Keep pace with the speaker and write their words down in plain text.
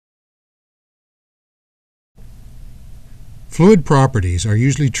Fluid properties are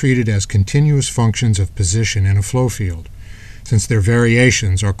usually treated as continuous functions of position in a flow field, since their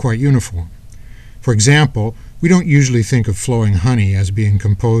variations are quite uniform. For example, we don't usually think of flowing honey as being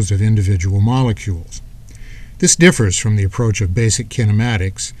composed of individual molecules. This differs from the approach of basic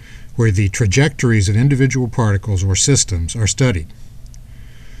kinematics, where the trajectories of individual particles or systems are studied.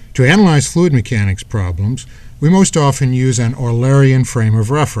 To analyze fluid mechanics problems, we most often use an Eulerian frame of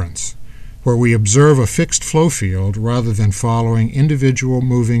reference, where we observe a fixed flow field rather than following individual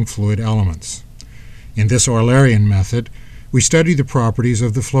moving fluid elements. In this Eulerian method, we study the properties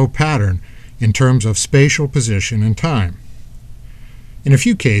of the flow pattern in terms of spatial position and time. In a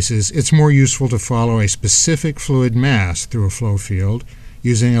few cases, it's more useful to follow a specific fluid mass through a flow field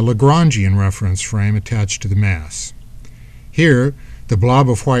using a Lagrangian reference frame attached to the mass. Here, the blob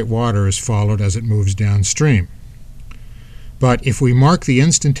of white water is followed as it moves downstream. But if we mark the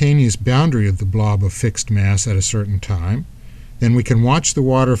instantaneous boundary of the blob of fixed mass at a certain time, then we can watch the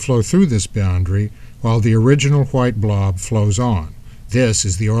water flow through this boundary while the original white blob flows on. This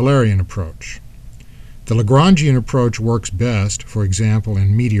is the Eulerian approach. The Lagrangian approach works best, for example,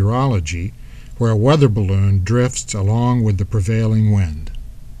 in meteorology, where a weather balloon drifts along with the prevailing wind.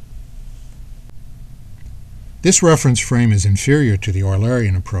 This reference frame is inferior to the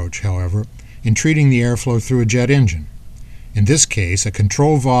Eulerian approach, however, in treating the airflow through a jet engine. In this case, a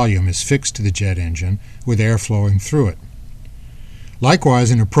control volume is fixed to the jet engine with air flowing through it.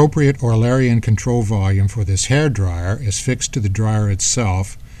 Likewise, an appropriate Eulerian control volume for this hairdryer is fixed to the dryer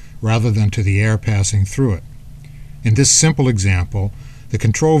itself rather than to the air passing through it. In this simple example, the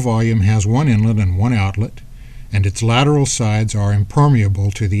control volume has one inlet and one outlet, and its lateral sides are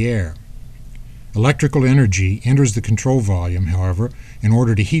impermeable to the air. Electrical energy enters the control volume, however, in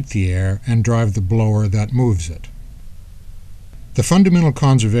order to heat the air and drive the blower that moves it. The fundamental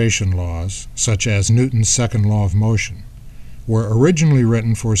conservation laws, such as Newton's second law of motion, were originally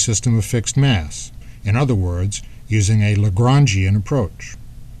written for a system of fixed mass, in other words, using a Lagrangian approach.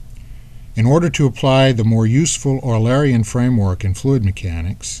 In order to apply the more useful Eulerian framework in fluid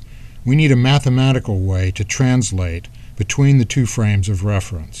mechanics, we need a mathematical way to translate between the two frames of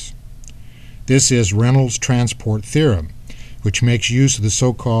reference. This is Reynolds' transport theorem, which makes use of the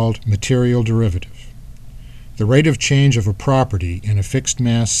so-called material derivative. The rate of change of a property in a fixed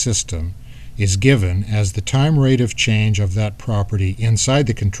mass system is given as the time rate of change of that property inside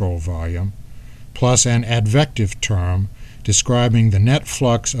the control volume plus an advective term describing the net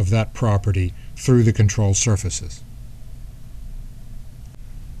flux of that property through the control surfaces.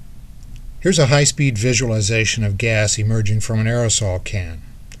 Here's a high-speed visualization of gas emerging from an aerosol can.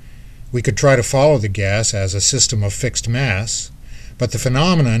 We could try to follow the gas as a system of fixed mass, but the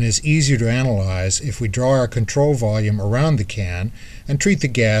phenomenon is easier to analyze if we draw our control volume around the can and treat the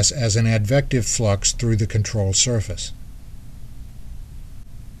gas as an advective flux through the control surface.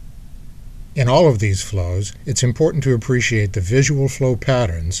 In all of these flows, it's important to appreciate the visual flow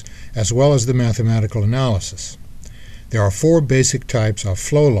patterns as well as the mathematical analysis. There are four basic types of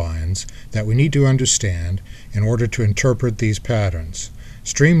flow lines that we need to understand in order to interpret these patterns: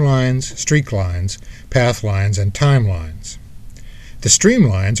 streamlines, streak lines, path lines, and time lines. The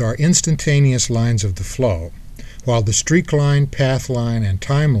streamlines are instantaneous lines of the flow, while the streak line, path line, and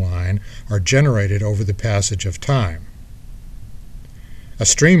time line are generated over the passage of time. A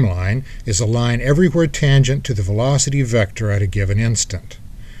streamline is a line everywhere tangent to the velocity vector at a given instant.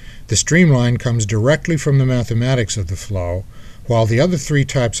 The streamline comes directly from the mathematics of the flow, while the other three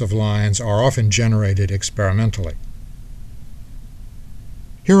types of lines are often generated experimentally.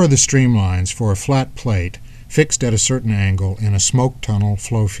 Here are the streamlines for a flat plate fixed at a certain angle in a smoke tunnel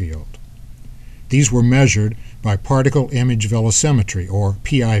flow field. These were measured by particle image velocimetry, or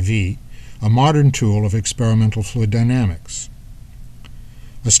PIV, a modern tool of experimental fluid dynamics.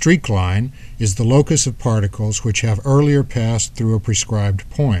 A streak line is the locus of particles which have earlier passed through a prescribed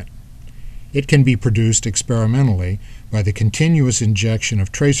point. It can be produced experimentally by the continuous injection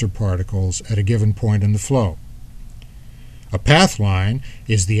of tracer particles at a given point in the flow. A path line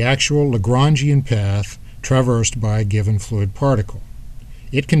is the actual Lagrangian path traversed by a given fluid particle.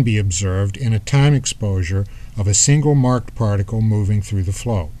 It can be observed in a time exposure of a single marked particle moving through the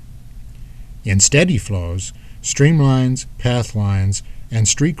flow. In steady flows, streamlines, path lines, and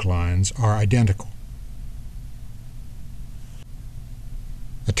streak lines are identical.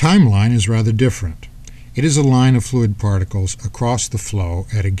 A timeline is rather different. It is a line of fluid particles across the flow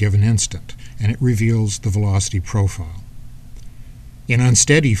at a given instant, and it reveals the velocity profile. In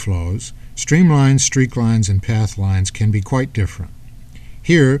unsteady flows, streamlines, streak lines, and path lines can be quite different.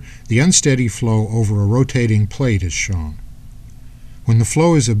 Here, the unsteady flow over a rotating plate is shown. When the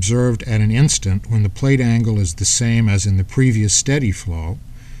flow is observed at an instant when the plate angle is the same as in the previous steady flow,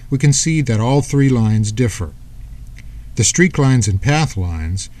 we can see that all three lines differ. The streak lines and path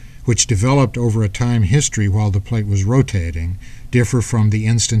lines, which developed over a time history while the plate was rotating, differ from the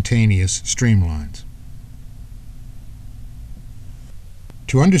instantaneous streamlines.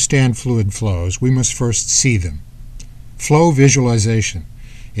 To understand fluid flows, we must first see them. Flow visualization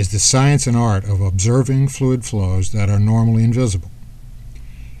is the science and art of observing fluid flows that are normally invisible.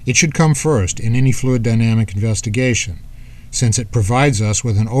 It should come first in any fluid dynamic investigation, since it provides us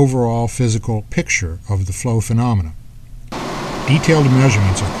with an overall physical picture of the flow phenomena. Detailed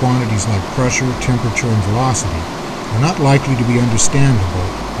measurements of quantities like pressure, temperature, and velocity are not likely to be understandable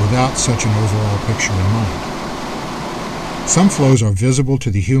without such an overall picture in mind. Some flows are visible to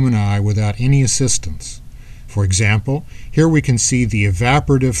the human eye without any assistance. For example, here we can see the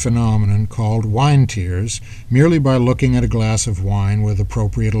evaporative phenomenon called wine tears merely by looking at a glass of wine with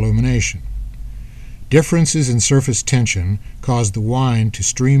appropriate illumination. Differences in surface tension cause the wine to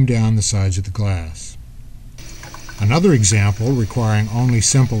stream down the sides of the glass. Another example requiring only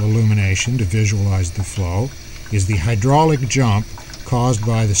simple illumination to visualize the flow is the hydraulic jump caused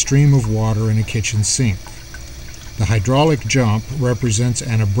by the stream of water in a kitchen sink. The hydraulic jump represents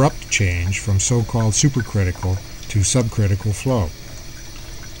an abrupt change from so-called supercritical to subcritical flow.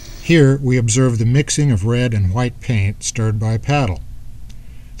 Here we observe the mixing of red and white paint stirred by a paddle.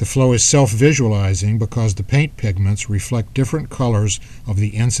 The flow is self-visualizing because the paint pigments reflect different colors of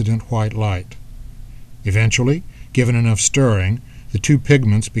the incident white light. Eventually, given enough stirring, the two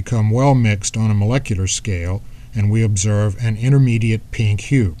pigments become well mixed on a molecular scale, and we observe an intermediate pink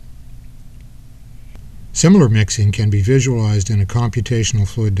hue. Similar mixing can be visualized in a computational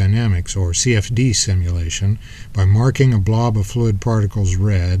fluid dynamics, or CFD, simulation by marking a blob of fluid particles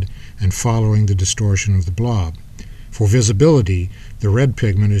red and following the distortion of the blob. For visibility, the red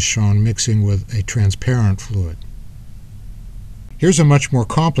pigment is shown mixing with a transparent fluid. Here's a much more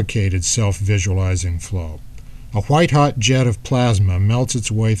complicated self-visualizing flow. A white-hot jet of plasma melts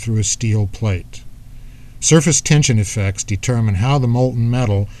its way through a steel plate. Surface tension effects determine how the molten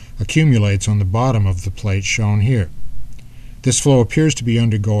metal accumulates on the bottom of the plate shown here. This flow appears to be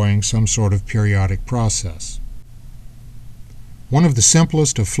undergoing some sort of periodic process. One of the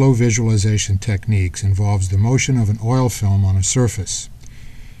simplest of flow visualization techniques involves the motion of an oil film on a surface.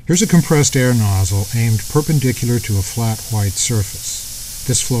 Here's a compressed air nozzle aimed perpendicular to a flat white surface.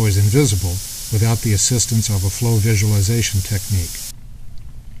 This flow is invisible without the assistance of a flow visualization technique.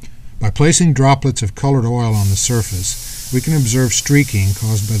 By placing droplets of colored oil on the surface, we can observe streaking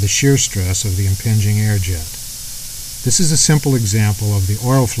caused by the shear stress of the impinging air jet. This is a simple example of the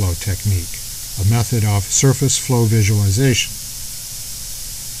oil flow technique, a method of surface flow visualization.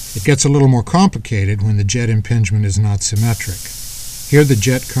 It gets a little more complicated when the jet impingement is not symmetric. Here the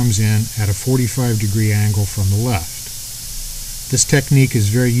jet comes in at a 45-degree angle from the left. This technique is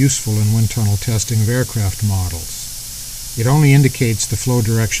very useful in wind tunnel testing of aircraft models. It only indicates the flow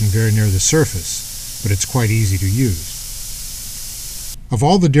direction very near the surface, but it's quite easy to use. Of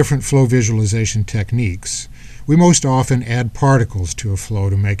all the different flow visualization techniques, we most often add particles to a flow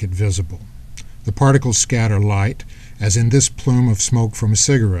to make it visible. The particles scatter light, as in this plume of smoke from a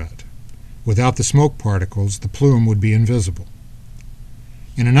cigarette. Without the smoke particles, the plume would be invisible.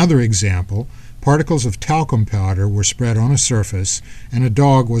 In another example, particles of talcum powder were spread on a surface, and a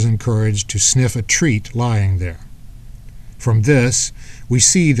dog was encouraged to sniff a treat lying there. From this, we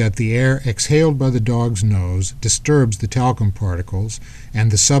see that the air exhaled by the dog's nose disturbs the talcum particles,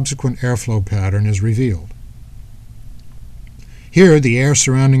 and the subsequent airflow pattern is revealed. Here, the air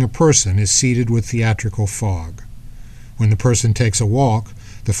surrounding a person is seeded with theatrical fog. When the person takes a walk,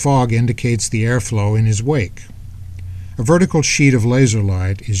 the fog indicates the airflow in his wake. A vertical sheet of laser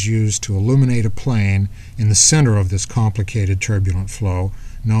light is used to illuminate a plane in the center of this complicated turbulent flow,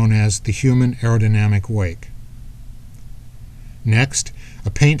 known as the human aerodynamic wake. Next, a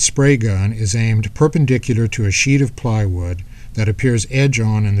paint spray gun is aimed perpendicular to a sheet of plywood that appears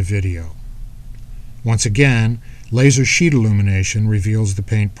edge-on in the video. Once again, laser sheet illumination reveals the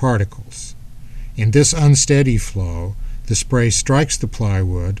paint particles. In this unsteady flow, the spray strikes the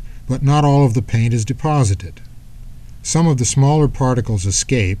plywood, but not all of the paint is deposited. Some of the smaller particles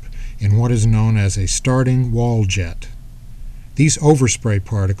escape in what is known as a starting wall jet. These overspray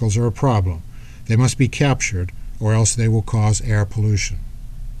particles are a problem. They must be captured, or else they will cause air pollution.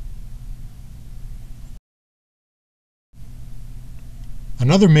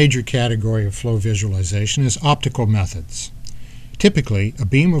 Another major category of flow visualization is optical methods. Typically, a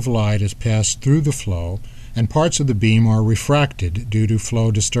beam of light is passed through the flow, and parts of the beam are refracted due to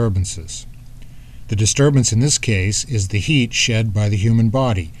flow disturbances. The disturbance in this case is the heat shed by the human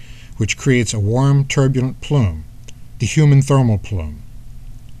body, which creates a warm, turbulent plume, the human thermal plume.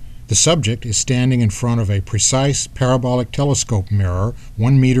 The subject is standing in front of a precise parabolic telescope mirror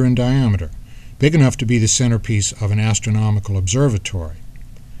 1 meter in diameter, big enough to be the centerpiece of an astronomical observatory.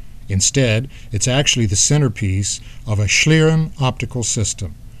 Instead, it's actually the centerpiece of a Schlieren optical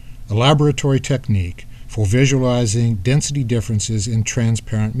system, a laboratory technique for visualizing density differences in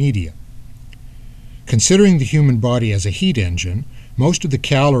transparent media. Considering the human body as a heat engine, most of the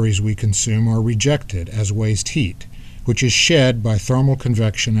calories we consume are rejected as waste heat, which is shed by thermal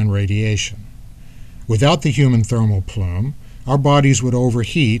convection and radiation. Without the human thermal plume, our bodies would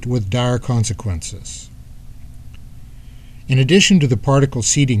overheat with dire consequences. In addition to the particle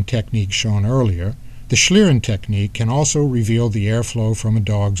seeding technique shown earlier, the Schlieren technique can also reveal the airflow from a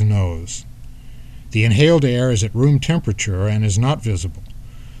dog's nose. The inhaled air is at room temperature and is not visible,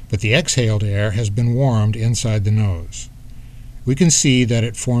 but the exhaled air has been warmed inside the nose. We can see that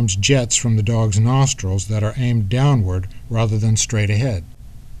it forms jets from the dog's nostrils that are aimed downward rather than straight ahead.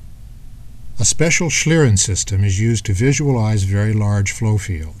 A special Schlieren system is used to visualize very large flow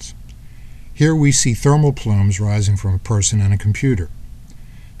fields. Here we see thermal plumes rising from a person and a computer.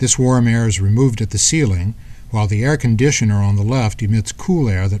 This warm air is removed at the ceiling, while the air conditioner on the left emits cool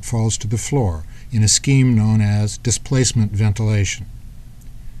air that falls to the floor in a scheme known as displacement ventilation.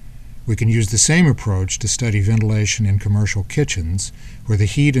 We can use the same approach to study ventilation in commercial kitchens, where the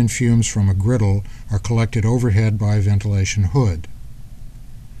heat and fumes from a griddle are collected overhead by a ventilation hood.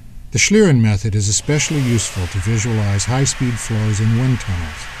 The Schlieren method is especially useful to visualize high-speed flows in wind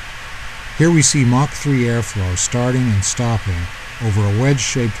tunnels. Here we see Mach 3 airflow starting and stopping over a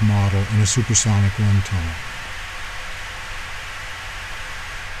wedge-shaped model in a supersonic wind tunnel.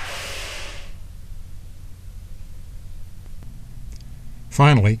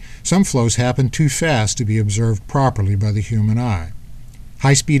 Finally, some flows happen too fast to be observed properly by the human eye.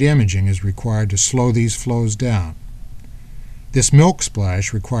 High-speed imaging is required to slow these flows down. This milk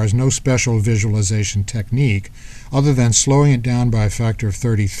splash requires no special visualization technique other than slowing it down by a factor of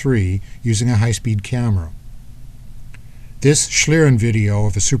 33 using a high-speed camera. This Schlieren video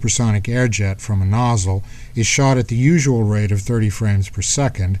of a supersonic air jet from a nozzle is shot at the usual rate of 30 frames per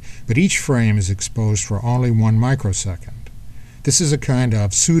second, but each frame is exposed for only 1 microsecond. This is a kind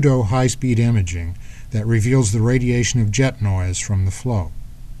of pseudo-high-speed imaging that reveals the radiation of jet noise from the flow.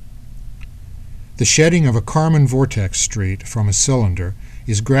 The shedding of a Kármán vortex street from a cylinder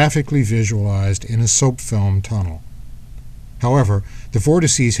is graphically visualized in a soap film tunnel. However, the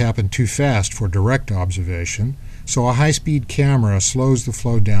vortices happen too fast for direct observation, so a high-speed camera slows the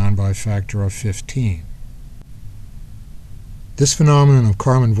flow down by a factor of 15. This phenomenon of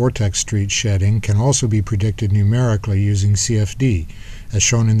Kármán vortex street shedding can also be predicted numerically using CFD, as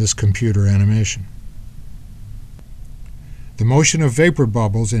shown in this computer animation. The motion of vapor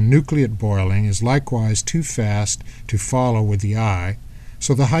bubbles in nucleate boiling is likewise too fast to follow with the eye,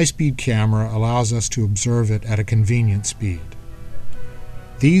 so the high-speed camera allows us to observe it at a convenient speed.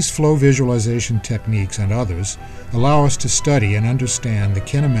 These flow visualization techniques and others allow us to study and understand the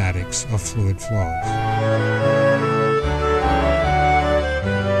kinematics of fluid flows.